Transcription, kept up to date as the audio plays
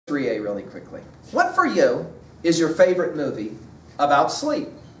3A really quickly. What for you is your favorite movie about sleep?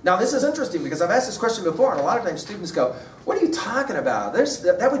 Now this is interesting because I've asked this question before, and a lot of times students go, what are you talking about?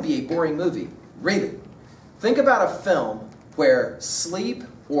 That would be a boring movie. Really. Think about a film where sleep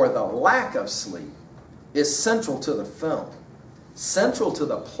or the lack of sleep is central to the film, central to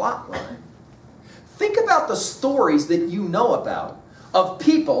the plot line. Think about the stories that you know about of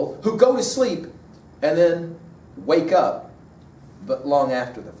people who go to sleep and then wake up, but long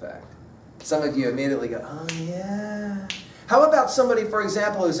after the fact. Some of you immediately go, oh yeah. How about somebody, for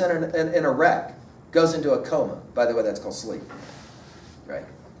example, who's in a wreck, goes into a coma. By the way, that's called sleep. Right?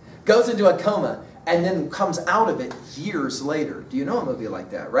 Goes into a coma and then comes out of it years later. Do you know a movie like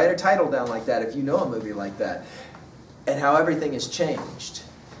that? Write a title down like that if you know a movie like that. And how everything has changed.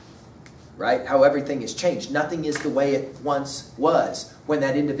 Right? How everything has changed. Nothing is the way it once was when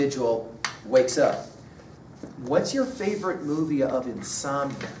that individual wakes up. What's your favorite movie of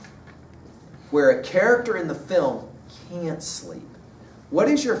insomnia? Where a character in the film can't sleep. What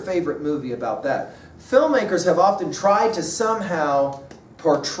is your favorite movie about that? Filmmakers have often tried to somehow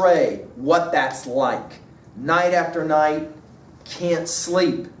portray what that's like. Night after night, can't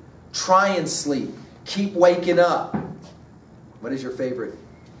sleep. Try and sleep. Keep waking up. What is your favorite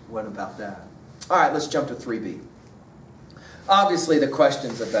one about that? All right, let's jump to 3B. Obviously, the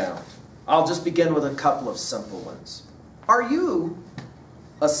questions abound. I'll just begin with a couple of simple ones. Are you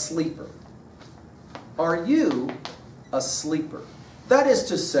a sleeper? Are you a sleeper? That is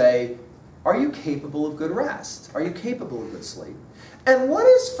to say, are you capable of good rest? Are you capable of good sleep? And what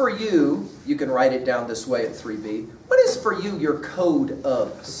is for you, you can write it down this way at 3B, what is for you your code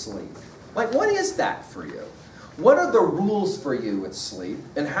of sleep? Like, what is that for you? What are the rules for you with sleep?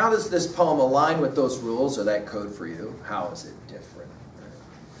 And how does this poem align with those rules or that code for you? How is it different?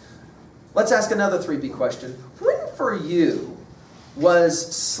 Let's ask another 3B question. When for you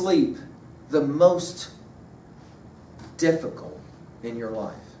was sleep the most difficult in your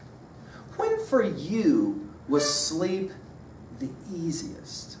life? When for you was sleep the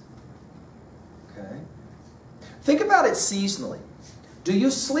easiest? Okay. Think about it seasonally. Do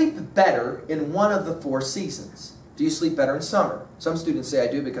you sleep better in one of the 4 seasons? Do you sleep better in summer? Some students say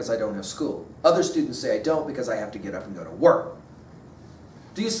I do because I don't have school. Other students say I don't because I have to get up and go to work.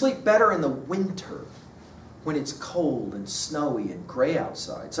 Do you sleep better in the winter when it's cold and snowy and gray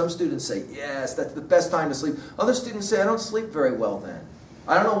outside? Some students say, yes, that's the best time to sleep. Other students say, I don't sleep very well then.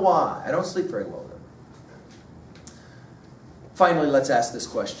 I don't know why. I don't sleep very well then. Finally, let's ask this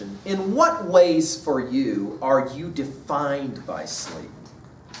question. In what ways for you are you defined by sleep?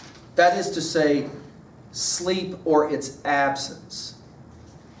 That is to say, sleep or its absence.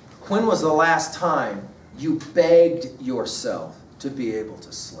 When was the last time you begged yourself to be able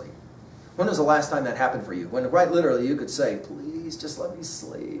to sleep? When was the last time that happened for you? When, right, literally, you could say, please, just let me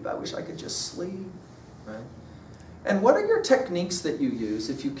sleep. I wish I could just sleep. Right? And what are your techniques that you use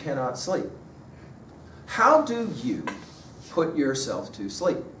if you cannot sleep? How do you put yourself to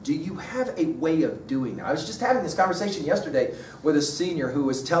sleep? Do you have a way of doing that? I was just having this conversation yesterday with a senior who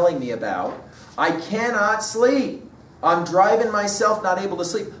was telling me about, I cannot sleep. I'm driving myself not able to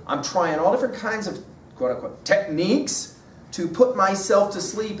sleep. I'm trying all different kinds of, quote unquote, techniques to put myself to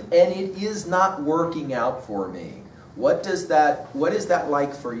sleep, and it is not working out for me. What is that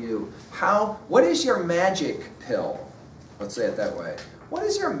like for you? What is your magic pill? Let's say it that way. What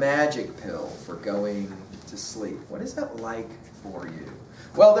is your magic pill for going to sleep? What is that like for you?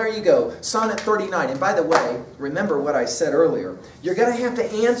 Well, there you go. Sonnet 39. And by the way, remember what I said earlier. You're going to have to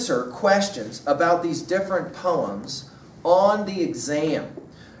answer questions about these different poems on the exam.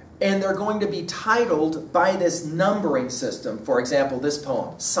 And they're going to be titled by this numbering system. For example, this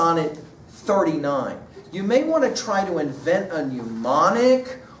poem, Sonnet 39. You may want to try to invent a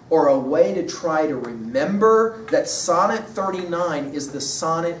mnemonic or a way to try to remember that Sonnet 39 is the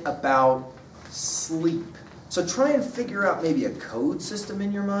sonnet about sleep. So try and figure out maybe a code system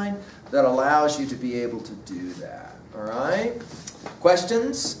in your mind that allows you to be able to do that. All right?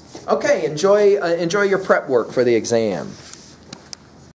 Questions? Okay, enjoy your prep work for the exam.